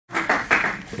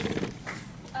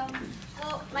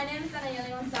My name is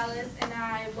Anayeli and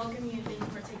I welcome you and thank you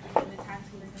for taking the time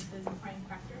to listen to this important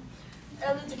factor.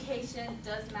 Early education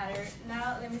does matter.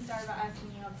 Now let me start by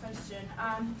asking you a question.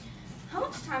 How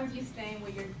much time do you spend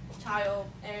with your child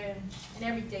in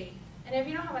every day? And if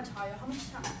you don't have a child, how much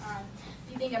time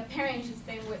do you think a parent should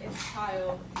spend with its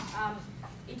child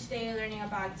each day, learning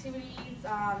about activities,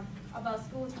 about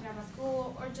school, talking about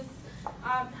school, or just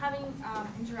having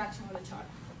interaction with a child?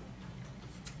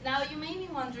 Now you may be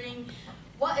wondering,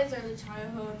 what is early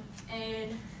childhood?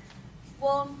 And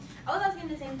well, I was asking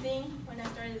the same thing when I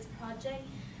started this project.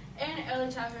 And early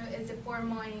childhood is the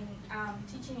formal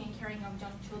teaching and caring of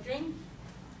young children.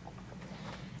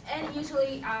 And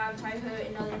usually childhood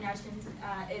in other nations,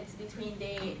 it's between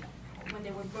when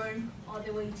they were born all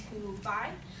the way to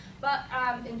 5. But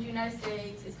in the United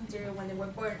States, it's considered when they were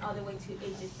born all the way to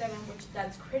age 7, which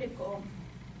that's critical.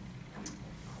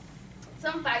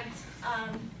 Some facts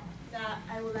that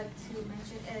I would like to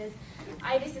mention is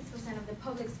 86% of the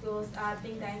public schools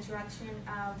think that interaction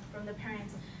from the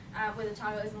parents with the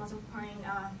child is the most important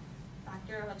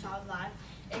factor of a child's life.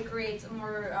 It creates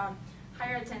more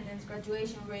higher attendance,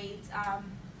 graduation rates,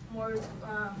 more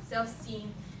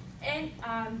self-esteem, and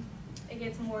it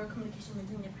gets more communication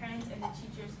between the parents and the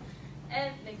teachers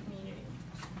and the community.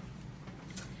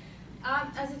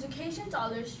 As education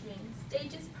dollars shrink,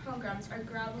 stages programs are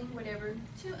grappling whatever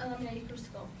to eliminate for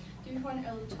school. Do we fund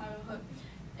early childhood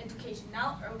education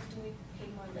now, or do we pay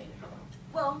more later?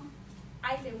 Well,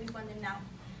 I say we fund it now.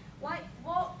 Why?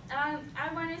 Well, I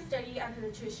want to study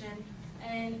pediatrician,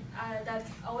 and that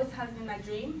always has been my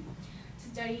dream to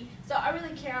study. So I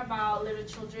really care about little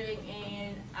children,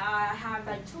 and I have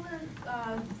like 2 little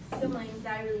siblings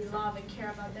that I really love and care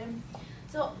about them.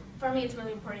 So for me, it's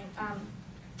really important.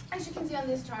 As you can see on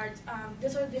this chart,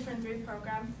 these are different 3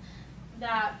 programs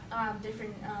that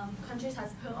different countries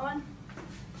has put on.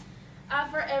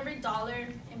 For every dollar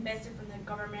invested from the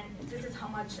government, this is how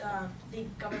much the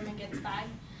government gets back.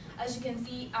 As you can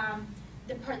see,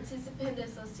 the participant, the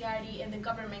society, and the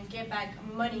government get back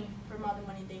money from all the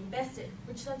money they invested,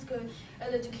 which that's good.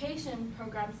 Early education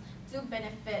programs do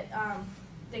benefit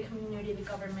the community, the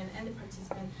government, and the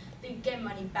participant. They get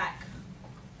money back.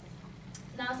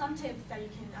 Now, some tips that you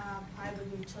can apply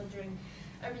with your children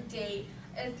every day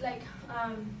is like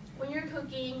when you're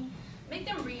cooking, make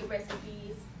them read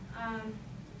recipes.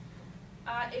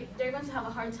 They're going to have a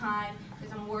hard time with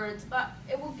some words, but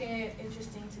it will get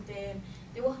interesting to them.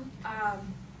 They will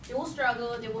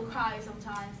struggle, they will cry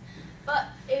sometimes. But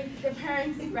if the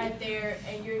parents is right there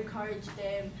and you encourage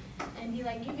them and be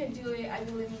like, you can do it, I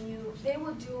believe in you, they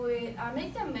will do it.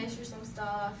 Make them measure some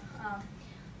stuff.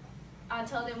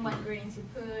 Tell them what ingredients you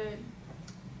put.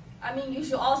 I mean, you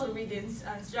should also read the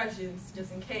instructions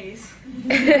just in case.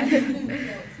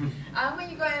 When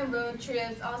you go on road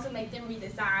trips, also make them read the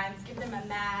signs, give them a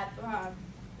map.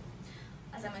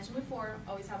 As I mentioned before,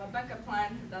 always have a backup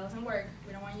plan. If that doesn't work,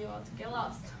 we don't want you all to get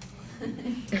lost.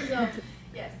 So,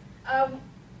 yes.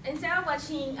 Instead of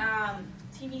watching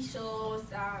TV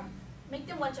shows, make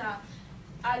them watch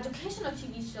educational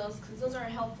TV shows, because those are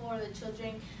helpful for the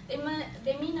children. They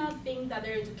may not think that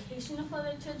they're educational for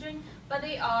the children, but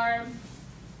they are.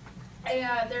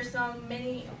 There's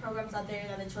many programs out there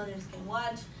that the children can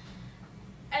watch.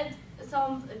 And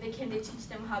they teach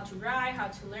them how to write, how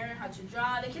to learn, how to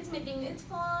draw. The kids may think it's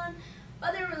fun,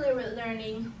 but they're really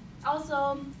learning.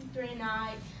 Also, during the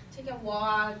night, take a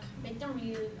walk, make them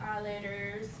read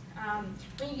letters.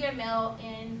 When you get mail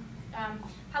in,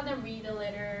 have them read the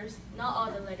letters, not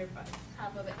all the letters, but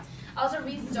half of it. Also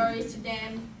read stories to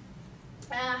them.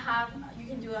 You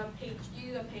can do a page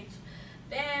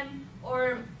them,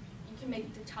 or you can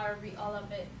make the child read all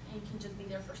of it, and you can just be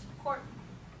there for support.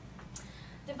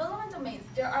 Development domains.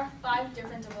 There are 5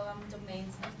 different development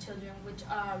domains of children which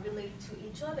relate to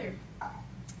each other.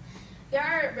 They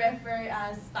are referred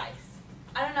as spice.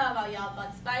 I don't know about y'all,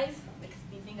 but spice makes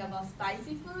me think about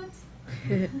spicy foods.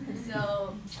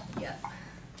 So, yeah.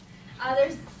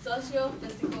 There's social,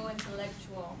 physical,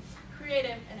 intellectual,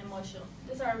 creative, and emotional.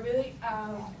 These are really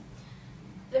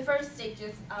the first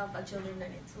stages of a children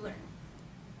learning to learn.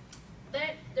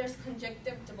 Then there's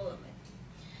conjunctive development.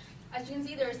 As you can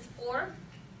see, there's 4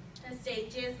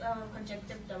 stages of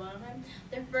conjunctive development.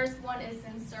 The first one is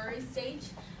sensory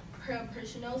stage,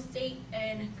 proportional state,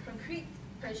 and concrete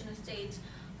proportional stage,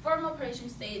 formal proportional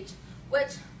stage,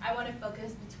 which I want to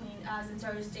focus between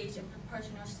sensory stage and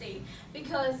proportional state,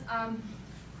 because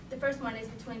the first one is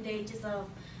between the ages of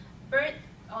birth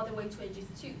all the way to ages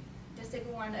 2. The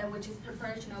second one, which is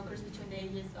proportional, occurs between the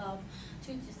ages of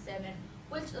 2 to 7,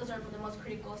 which those are the most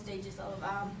critical stages of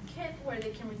kids where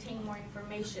they can retain more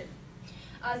information.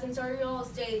 Sensorial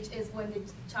stage is when the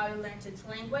child learns its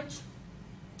language,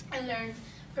 and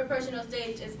proportional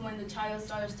stage is when the child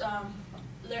starts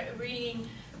reading,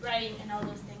 writing, and all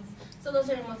those things. So those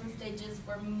are the most stages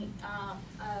for me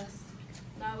as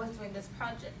I was doing this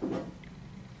project.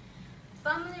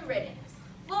 Family readiness.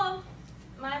 Well,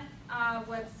 my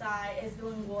website is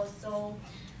bilingual, so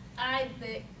I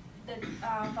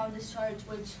found this chart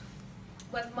which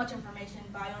was much information,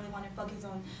 but I only want to focus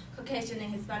on Caucasian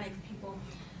and Hispanic people,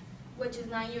 which is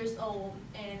 9 years old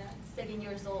and 7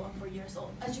 years old and 4 years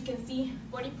old. As you can see,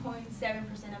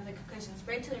 40.7% of the Caucasians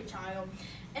read to their child,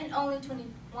 and only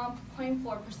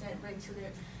 21.4% read to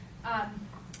their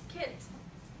kids.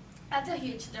 That's a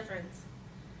huge difference.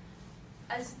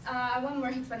 As I want more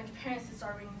Hispanic parents to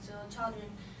start reading to their children,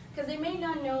 because they may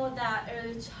not know that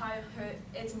early childhood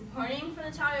is important for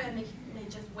the child, and they may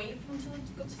just wait until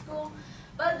to go to school.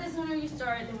 But the sooner you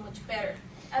start, the much better.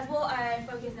 As well, I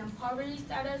focus on poverty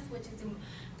status, which is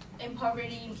in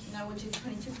poverty, which is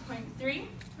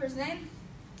 22.3%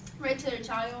 read to their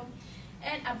child,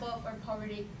 and above our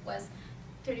poverty was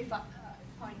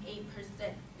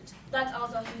 35.8%. That's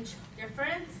also a huge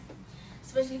difference,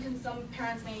 especially because some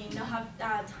parents may not have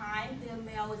time. They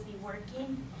may always be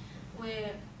working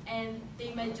and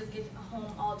they may just get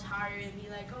home all tired and be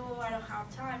like, oh, I don't have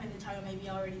time, and the child may be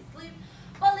already asleep.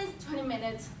 But at least 20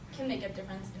 minutes can make a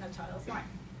difference in a child's life.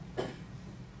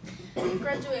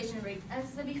 Graduation rate. As I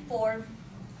said before,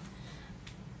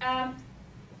 a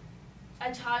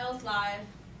child's life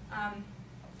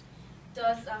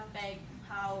does affect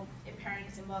how a parent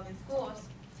is involved in schools.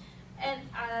 And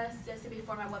as I said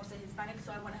before, my website is Hispanic,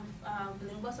 so I want to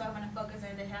bilingual, so I want to focus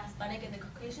on the Hispanic and the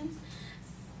Caucasians.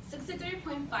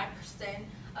 63.5%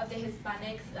 of the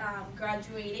Hispanics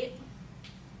graduated,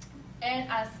 and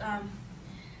as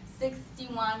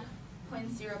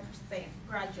 61.0%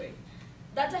 graduate.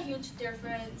 That's a huge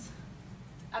difference.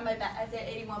 My bad, I said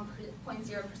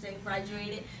 81.0%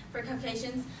 graduated for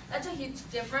Caucasians. That's a huge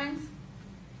difference.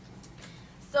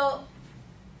 So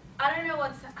I don't know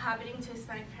what's happening to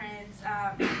Hispanic parents.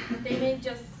 They may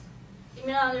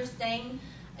not understand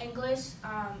English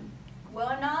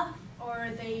well enough,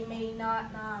 or they may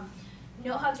not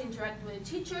know how to interact with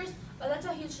teachers, but that's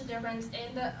a huge difference.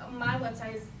 And my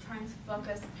website is trying to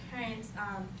focus parents,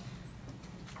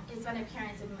 Hispanic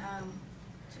parents,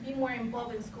 to be more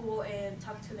involved in school and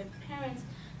talk to the parents,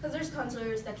 because there's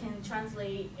counselors that can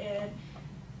translate, and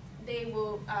they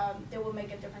will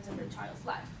make a difference in their child's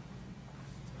life.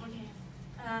 Okay,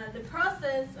 the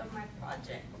process of my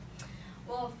project.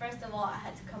 Well, first of all, I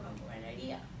had to come up with an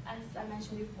idea. As I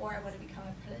mentioned before, I want to become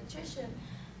a pediatrician,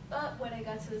 but when I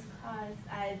got to this class,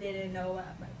 I didn't know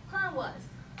what my plan was.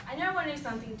 I knew I wanted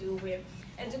something to do with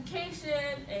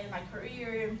education and my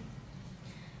career.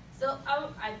 So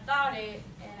I thought it,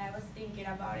 and I was thinking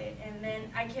about it, and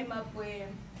then I came up with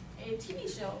a TV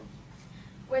show,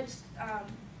 which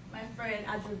my friend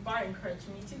at the bar encouraged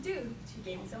me to do. She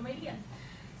gave me some ideas.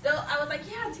 So I was like,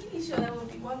 yeah, a TV show, that would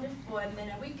be wonderful. And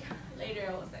then a week later,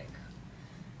 I was like,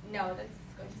 no, that's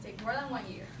going to take more than 1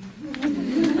 year. And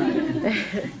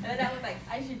then I was like,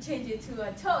 I should change it to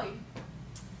a toy.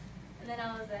 And then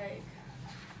I was like,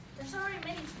 there's already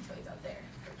many toys out there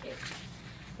for kids.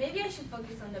 Maybe I should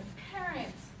focus on the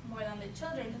parents more than the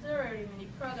children, because there are already many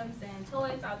programs and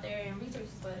toys out there and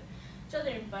resources for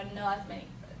children, but not as many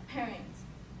for the parents.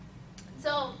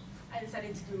 So I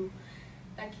decided to do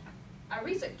like a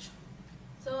research.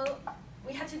 So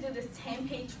we had to do this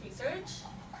 10-page research,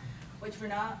 which we're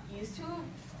not used to.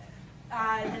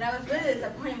 And I was really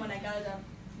disappointed when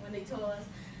when they told us,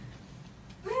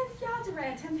 you have to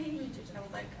write a 10-page research. And I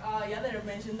was like, oh, yeah, they didn't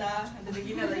mention that at the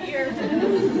beginning of the year.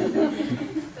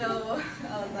 So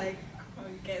I was like,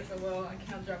 okay, so well, I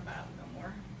can't drop out no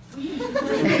more. So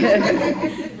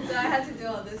I had to do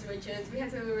all this research. We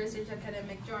had to research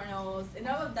academic journals and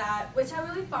all of that, which I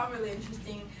really found really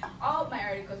interesting. All of my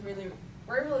articles were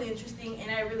really interesting, and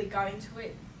I really got into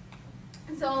it.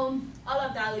 So all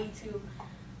of that led to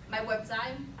my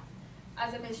website.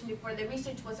 As I mentioned before, the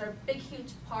research was a big,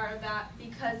 huge part of that,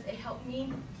 because it helped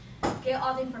me get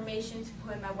all the information to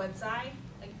put in my website,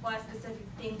 like what specific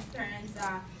things parents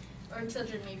or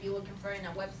children may be looking for in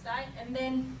a website. And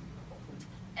then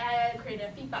I created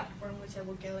a feedback form, which I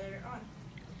will get later on.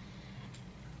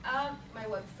 My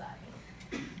website.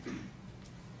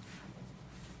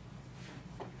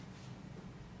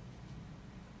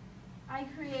 I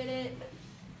created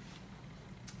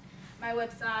my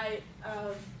website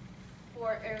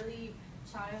for early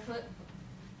childhood.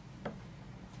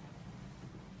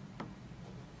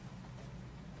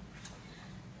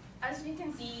 As you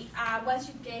can see, once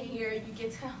you get here, you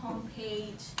get to the home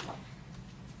page,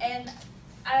 and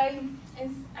I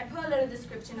put a little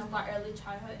description of what early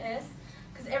childhood is,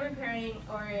 because every parent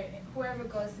or whoever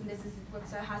goes and visits this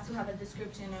website has to have a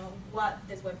description of what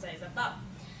this website is about.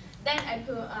 Then I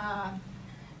put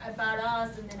about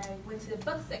us, and then I went to the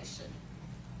book section.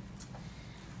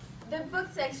 The book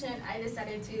section, I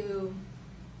decided to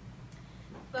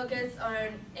focus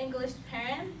on English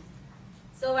parents.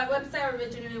 So my website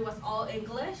originally was all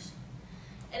English,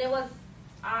 and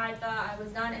I thought I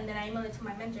was done, and then I emailed it to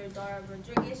my mentor, Dora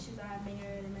Rodriguez. She's a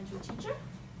Manor elementary teacher,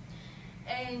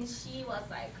 and she was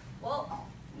like, well,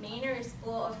 Manor is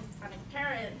full of Hispanic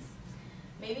parents.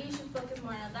 Maybe you should focus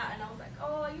more on that. And I was like,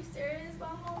 oh, are you serious? Well,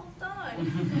 I'm almost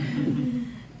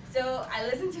done. So I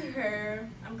listened to her.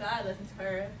 I'm glad I listened to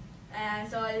her. And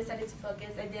so I decided to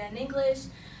focus. I did an English,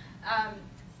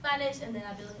 Spanish, and then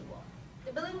a bilingual.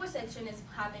 The bilingual section is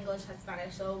half English, half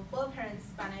Spanish. So both parents,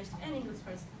 Spanish and English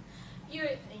person, view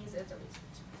it and use it as a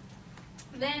research.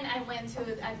 Then I went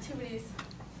to activities,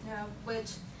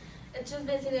 which it's just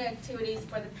basically activities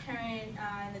for the parent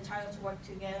and the child to work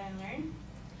together and learn.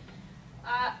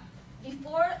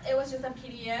 Before, it was just a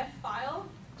PDF file.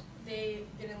 They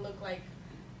didn't look like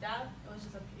that. It was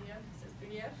just a PDF. It says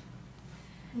PDF.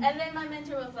 And then my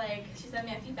mentor was like, she sent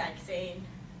me a feedback saying,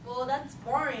 well, that's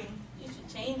boring. You should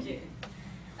change it.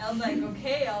 I was like,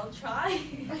 okay, I'll try.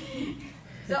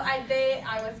 So I did.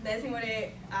 I was messing with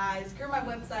it. I screwed my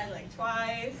website like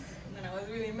twice, and then I was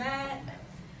really mad.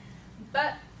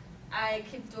 But I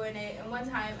kept doing it, and one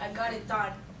time I got it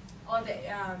done. All the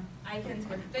icons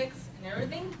were fixed and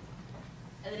everything,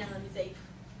 and then let me save.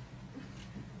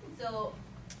 So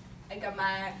I got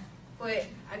my quit.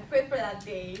 I quit for that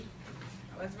day.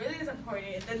 I was really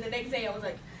disappointed. Then the next day I was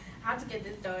like, I have to get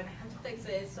this done. I have to fix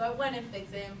it. So I went and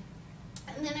fixed it,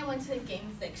 and then I went to the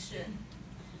game section.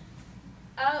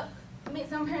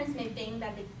 Some parents may think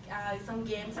that some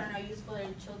games are not useful for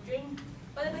their children,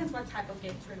 but it depends what type of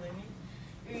games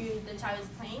the child is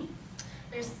playing.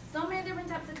 There's so many different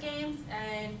types of games,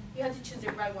 and you have to choose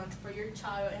the right ones for your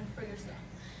child and for yourself.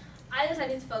 I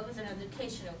decided to focus on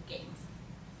educational games.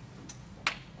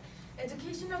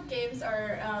 Educational games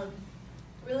are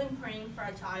really important for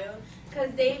a child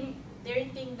because they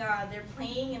think that they're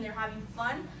playing and they're having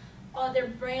fun, while their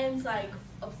brain's like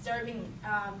observing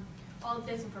all of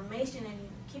this information and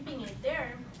keeping it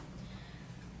there.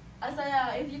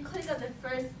 If you click on the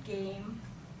first game,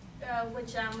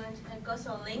 which it goes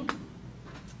to a link,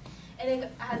 and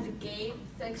it has a game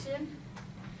section,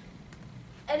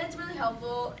 and it's really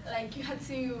helpful. Like you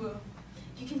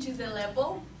can choose the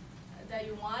level that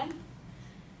you want,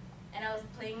 and I was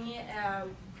playing it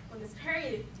on this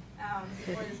period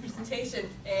before this presentation,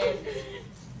 and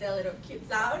the little cute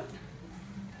sound,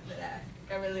 and I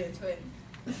got really into it.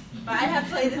 But I have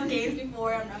played these games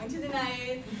before. I'm not going to deny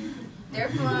it. They're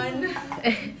fun.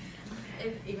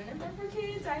 Even if they're for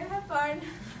kids, I have fun.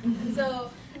 So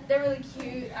they're really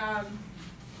cute.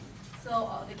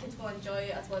 So the kids will enjoy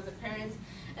it as well as the parents.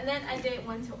 And then I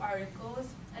went to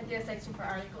articles. I did a section for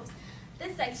articles.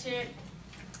 This section,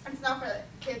 it's not for the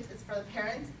kids, it's for the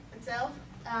parents itself.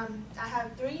 I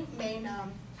have three main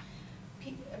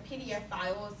PDF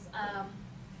files.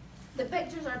 The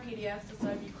pictures are PDFs, so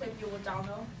if you click, you will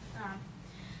download.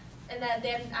 And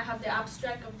then I have the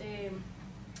abstract of the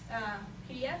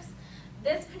PDFs.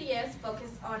 This PDFs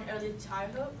focus on early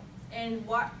childhood and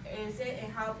what is it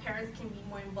and how parents can be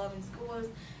more involved in schools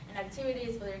and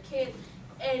activities for their kids.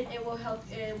 And it will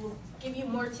give you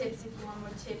more tips if you want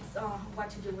more tips on what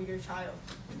to do with your child.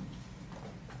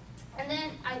 And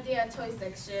then I did a toy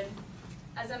section.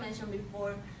 As I mentioned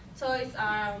before, toys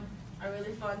are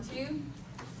really fun too.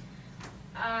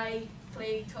 I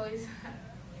play toys.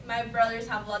 My brothers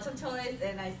have lots of toys,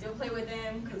 and I still play with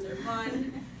them because they're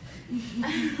fun.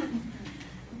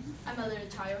 I'm a little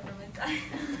child from inside.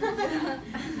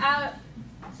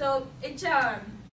 So each